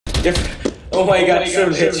Oh my god,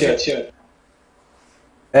 triple headshot.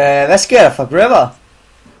 Hvad sker der for Grabber?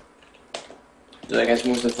 Det er ikke hans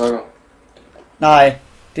muster fucker. Nej,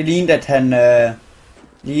 det lignede at han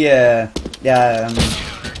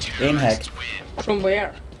hack. From where?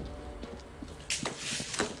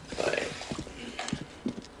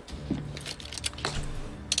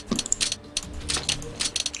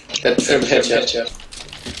 That triple headshot.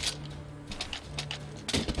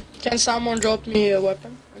 Can someone drop me a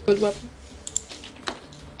weapon? A good weapon?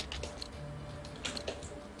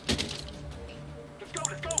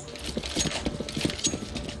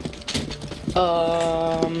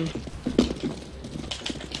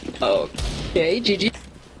 Okay, GG.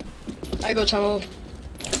 I go tunnel.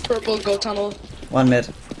 Purple, go tunnel. 1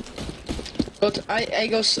 mid. But I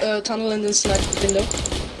go tunnel and then snipe the window.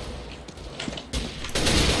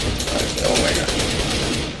 Oh my god.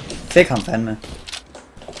 Fik ham fandme.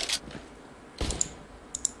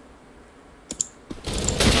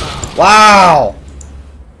 Wow!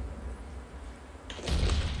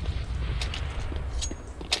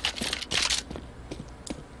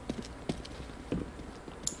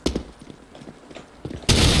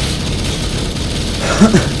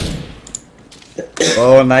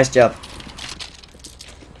 Oh, nice job.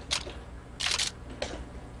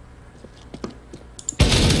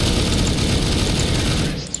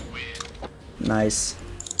 Nice.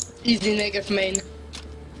 Easy negative main.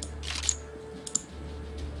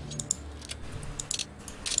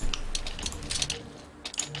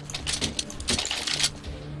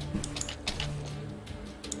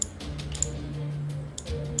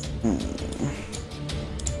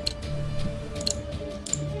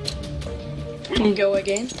 And go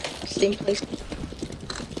again. Same place.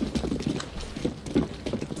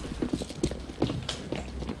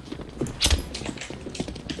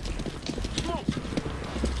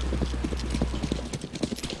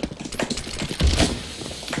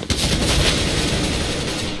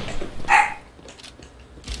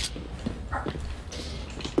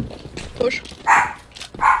 Push.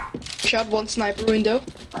 Shot one sniper window.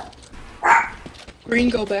 Green,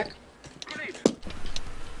 go back.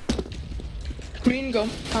 Green, go.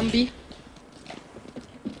 Humby.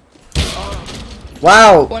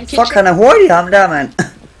 Wow! Fuck, han er hurtig ham der, mand.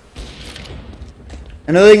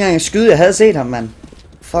 Jeg nåede ikke engang at skyde, jeg havde set ham, mand.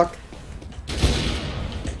 Fuck.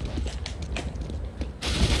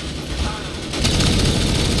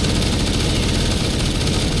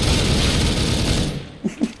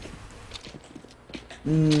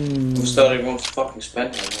 Du står ikke nogen fucking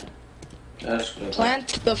spand her, man. Plant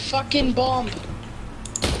the fucking bomb.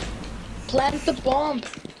 Plant the bomb.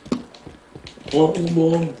 Bomb.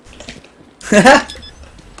 Bomb.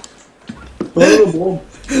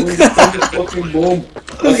 Fucking bomb.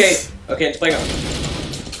 Okay, han springer.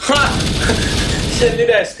 Ha! Selv det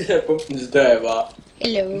der skider bomben, så dør jeg bare.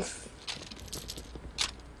 Hello.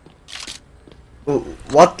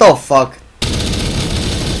 What the fuck?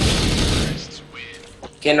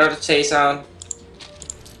 Can you chase on?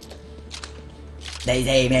 They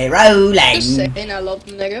say me rolling. Just saying, I love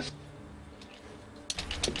the negative.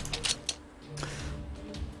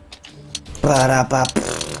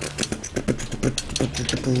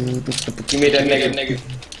 Give me that negative.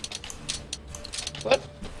 What?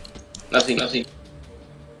 Nothing.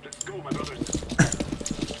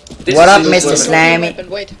 What up, Mr. Slimy?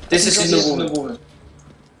 Wait. This is no woman.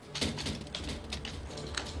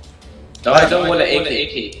 No, I don't want an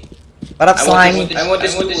AK. What up, Slimy? I want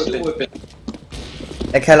this new weapon.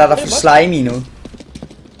 Jeg kalder dig for Slimy nu.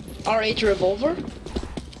 R8 revolver?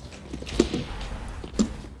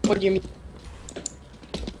 What do you mean?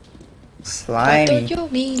 Slimy. What do you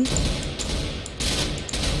mean?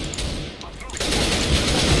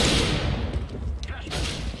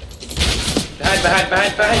 Behind.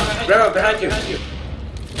 Bro, behind you.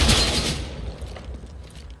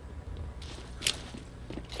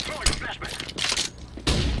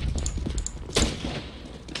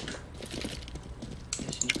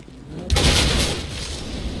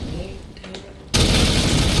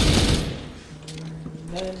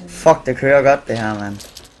 Fuck, det kører godt det her, mand.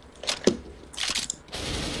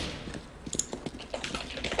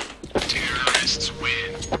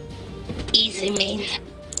 Easy man.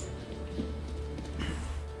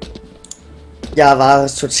 Jeg var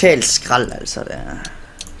totalt skrald, altså der.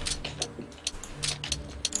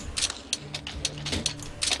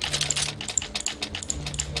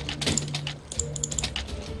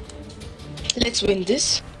 Let's win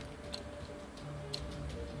this.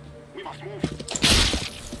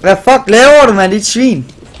 Hvad fuck laver du, mand, dit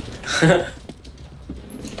svin?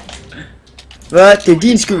 Hvad? Det er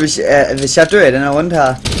din skyld, hvis jeg dør i den her runde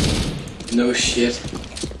her. No shit.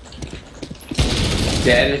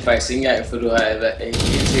 Det er det faktisk ikke engang, for du har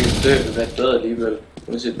helt sikkert død været død alligevel.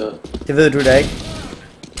 Uanset død. Det ved du da ikke.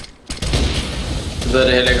 Du ved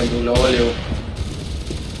det heller ikke, om du vil overleve.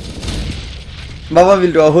 Hvorfor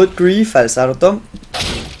vil du overhovedet grief, altså? Er du dum?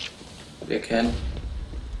 Jeg kan.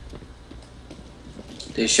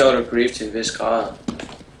 Det er sjovt at grief til en vis grad.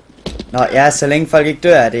 Nå ja, så længe folk ikke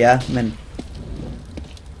dør af det, ja, men...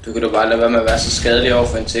 Du kan da bare lade være med at være så skadelig over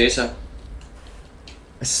for en taser.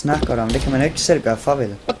 Hvad snakker du om? Det kan man jo ikke selv gøre for,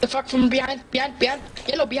 vel? What the fuck from behind? Behind.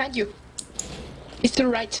 Yellow behind you. It's to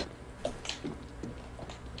the right.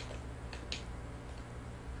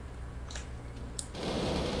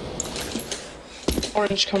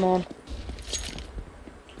 Orange, come on.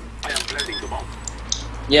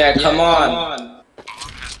 Yeah, come on.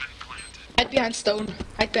 Hide behind stone.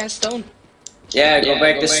 Hide behind stone. Yeah, go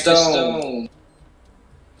back to stone.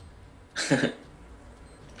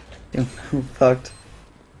 You fucked.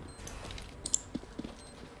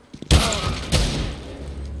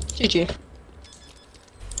 GG.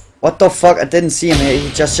 What the fuck? I didn't see him here. He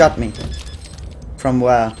just shot me. From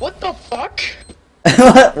where? What the fuck?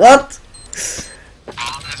 What?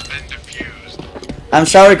 I'm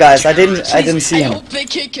sorry, guys. I didn't see I him. hope they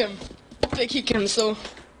kick him. Hope they kick him. So,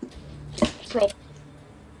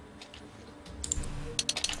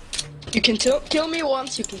 you can kill me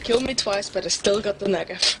once, you can kill me twice, but I still got the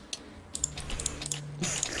negative.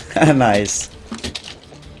 Nice.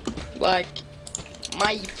 Like,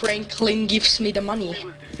 my Franklin gives me the money.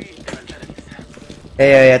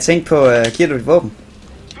 Hey, jeg tænkte på, giver du et våben?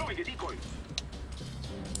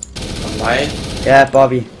 Og mig? Ja,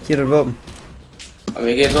 Bobby. Giver du et våben? Om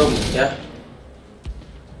jeg giver et våben? Ja.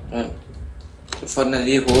 Ja. Du får den her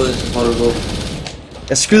lige i hovedet, så får du et våben.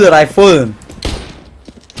 Jeg skyder dig i foden.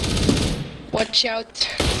 Watch out.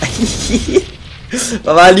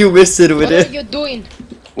 Hvor meget liv mistede du ved What det? are you doing?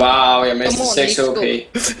 Wow, jeg mistede 6 OK.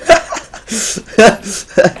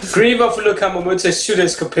 Griever for look ham og modtage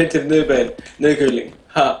shooters competitive nedkøling.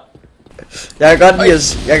 Ha. Jeg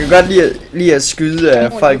kan godt lide at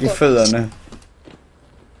skyde folk i fødderne.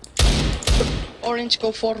 Orange,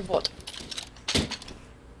 go forward.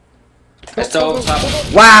 Jeg står over trappen.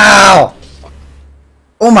 Wow!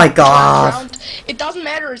 Oh my god! Last round. It doesn't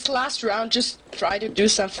matter, it's last round, just try to do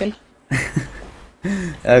something.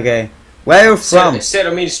 Okay. Where are you from? Ser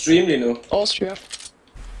du min stream lige nu? Austria.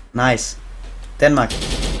 Nice. Denmark.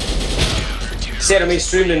 Ser du min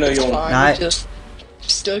stream lige nu, Jon? Fine, Nej. just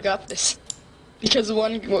still got this. Because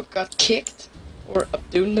one got kicked or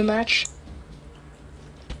doing the match.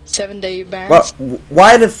 7-day ban.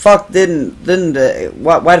 Why the fuck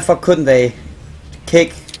why the fuck couldn't they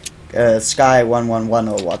kick Sky 111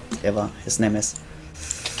 or whatever his name is?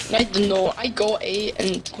 I don't know. I go A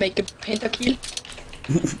and make a pentakill.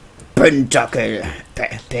 Pentakill.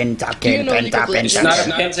 It's not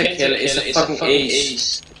a pentakill, it's a fucking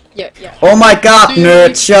ace. Yeah. Oh my god,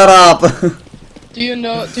 nerd, shut up! Do you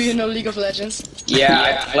know League of Legends? Yeah,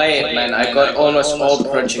 I play it, man. I got almost all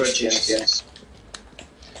project skins.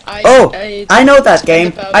 I know that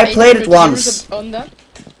game. I played it once. On that.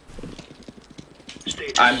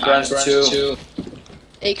 I'm bronze too.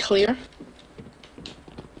 A clear.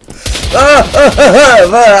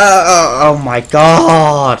 Oh my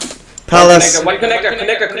god! Palace. One connector,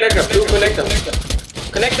 blue connector.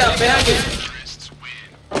 Connector, behind you.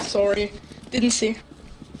 Sorry, didn't see.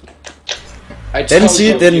 Didn't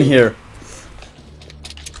see, didn't hear.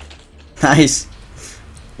 Nice.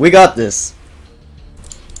 We got this.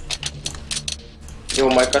 Jo,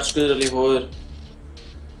 my god, skyder lige i hovedet.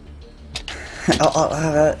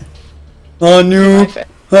 Noob.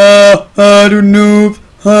 Du noob.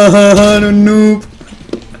 Du noob.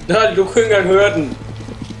 Nå, du kunne ikke engang høre den.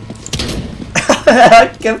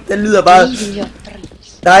 Kæft, den lyder bare...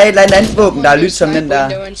 Der er et eller andet våben, der er lyt som den der.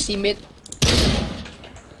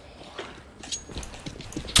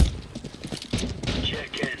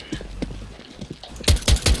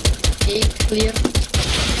 A clear.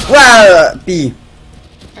 Wow, B.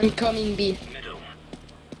 I'm coming B.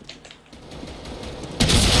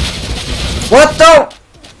 What the?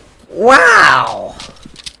 Wow!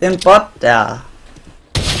 Den bot der.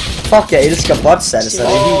 Fuck, jeg elsker bots, altså.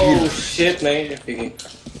 Det er helt vildt. Shit, man. Jeg fik ikke.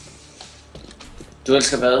 Du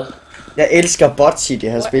elsker hvad? Jeg elsker bots i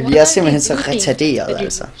det her spil. Jeg er simpelthen så retarderet,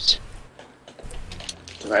 altså.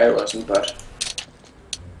 Du er jo også en bot.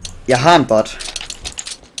 Jeg har en bot.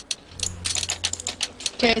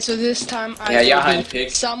 Okay, so this time I have a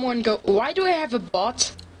pick. Someone go. Why do I have a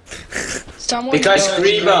bot? Someone Because go.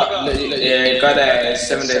 Griever got a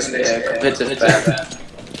 7 days competitive ban.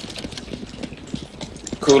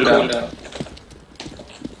 Cool down.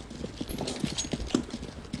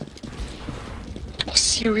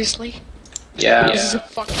 Seriously? Yeah. This is a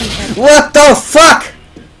fucking hacker. What the fuck?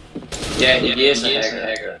 Yeah, he is a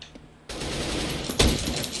hacker.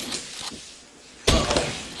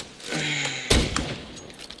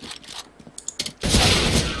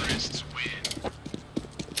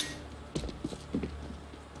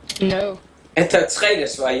 No. Der er 3, der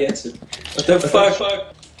svarer ja til. What the fuck?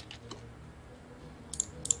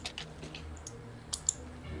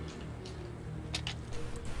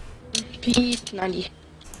 P90.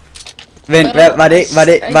 Vent, var det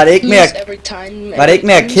ikke mere... Var det ikke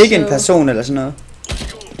mere at kigge en person eller sådan noget?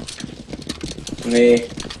 Nej.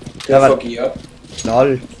 Det var for at give op.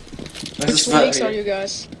 Lol. Which leagues are you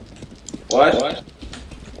guys? What?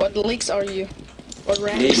 What leagues are you? What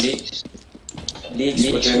ranks?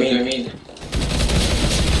 Leagues. What do you mean?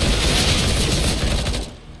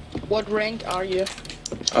 What rank are you?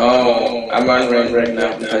 Oh, I'm on rank right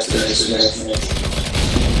now because this is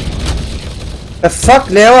Hvad fuck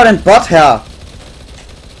laver den bot her?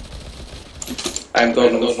 I'm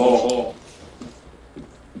going to 4.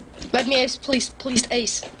 Let me ace, please,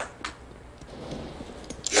 ace.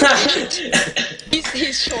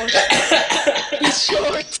 he's short. He's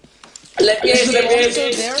short. Let me ace.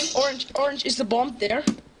 There. Orange is the bomb there.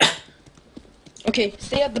 Okay,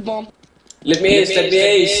 stay at the bomb. Let me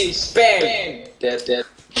ace. Bam. Dead.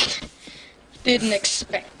 Didn't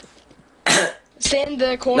expect. Stay in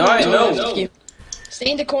the corner. No.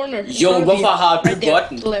 Stay in the corner. Jo, hvorfor har du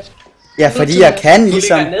botten? Left. Ja, fordi jeg kan Du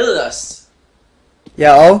ligesom. ligger nederst.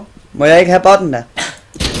 Ja, og må jeg ikke have botten da?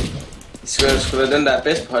 Skal være den der er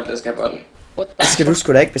bedst på hold, der skal have botten. What Det skal du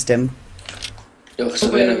sgu da ikke bestemme. Jo,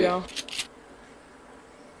 så vinder vi.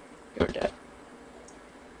 You're dead.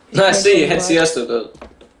 Nej, se, han siger også, du er død.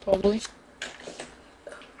 Probably.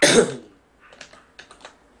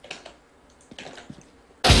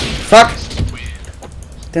 Fuck!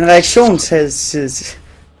 Den reaktionsheds...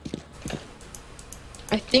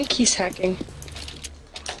 I think he's hacking.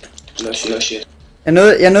 No shit. Jeg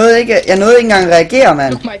nåede ikke engang at reagere,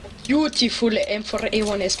 mand. Look, my beautiful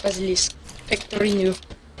M4A1S Basilisk. Factory new.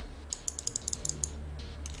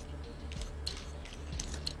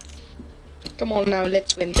 Come on now,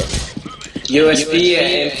 let's win this. USB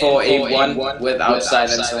M4A1 without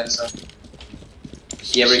silencer.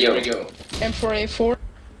 Here we go. M4A4.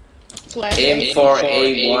 Flash.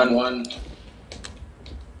 M4A1.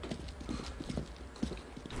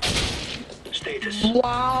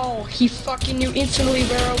 Wow, he fucking knew instantly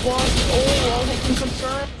where I was. Oh, well, I can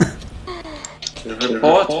confirm.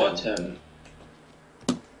 Report him.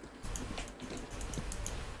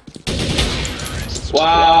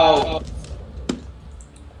 Wow.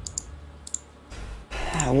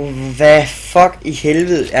 Hvad fuck i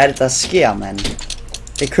helvede er det der sker, mand?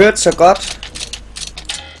 Det kørte så godt.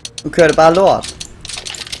 Nu kører det bare lort.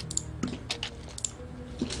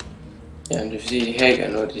 Ja, det er fordi de hacker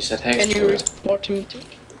nu, de sat hacks Can på you det. report him too?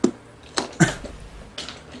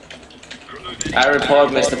 I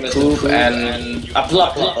report Mr. Poop and a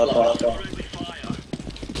plot.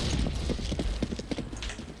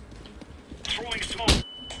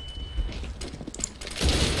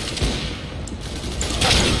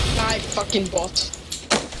 I fucking bot.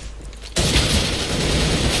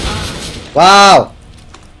 Wow!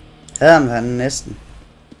 Havde han næsten.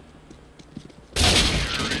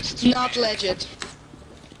 Not legit.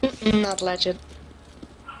 Not legit.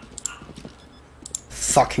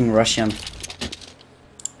 Fucking Russian.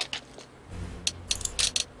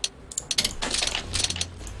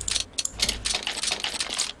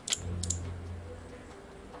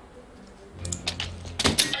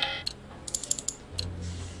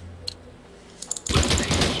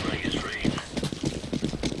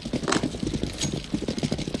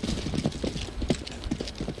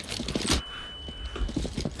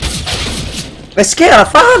 Hvad sker der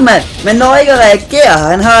for ham, mand? Man når ikke at reagere.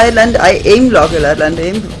 Han har et eller andet aimlock eller et eller andet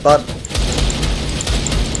aimbot.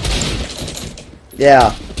 Ja.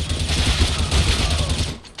 Yeah.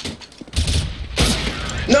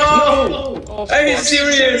 No! Are you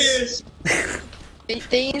serious?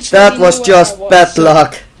 That was just bad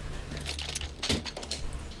luck.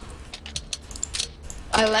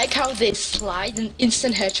 I like how they slide and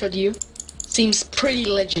instant headshot you. Seems pretty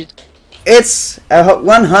legit. It's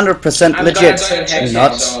 100% legit.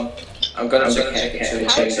 Not. I'm gonna check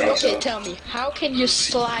it. Okay, tell me, how can you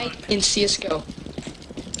slide in CSGO?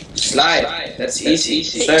 Slide. That's easy.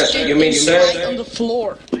 They Sir, you mean slide sir? on the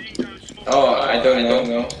floor. Oh, I don't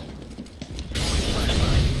know.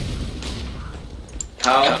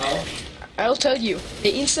 How? I'll tell you.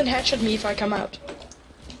 They instant headshot me if I come out.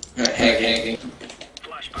 Hacking.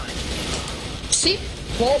 See?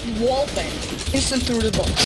 Wall bang. Instant through the box.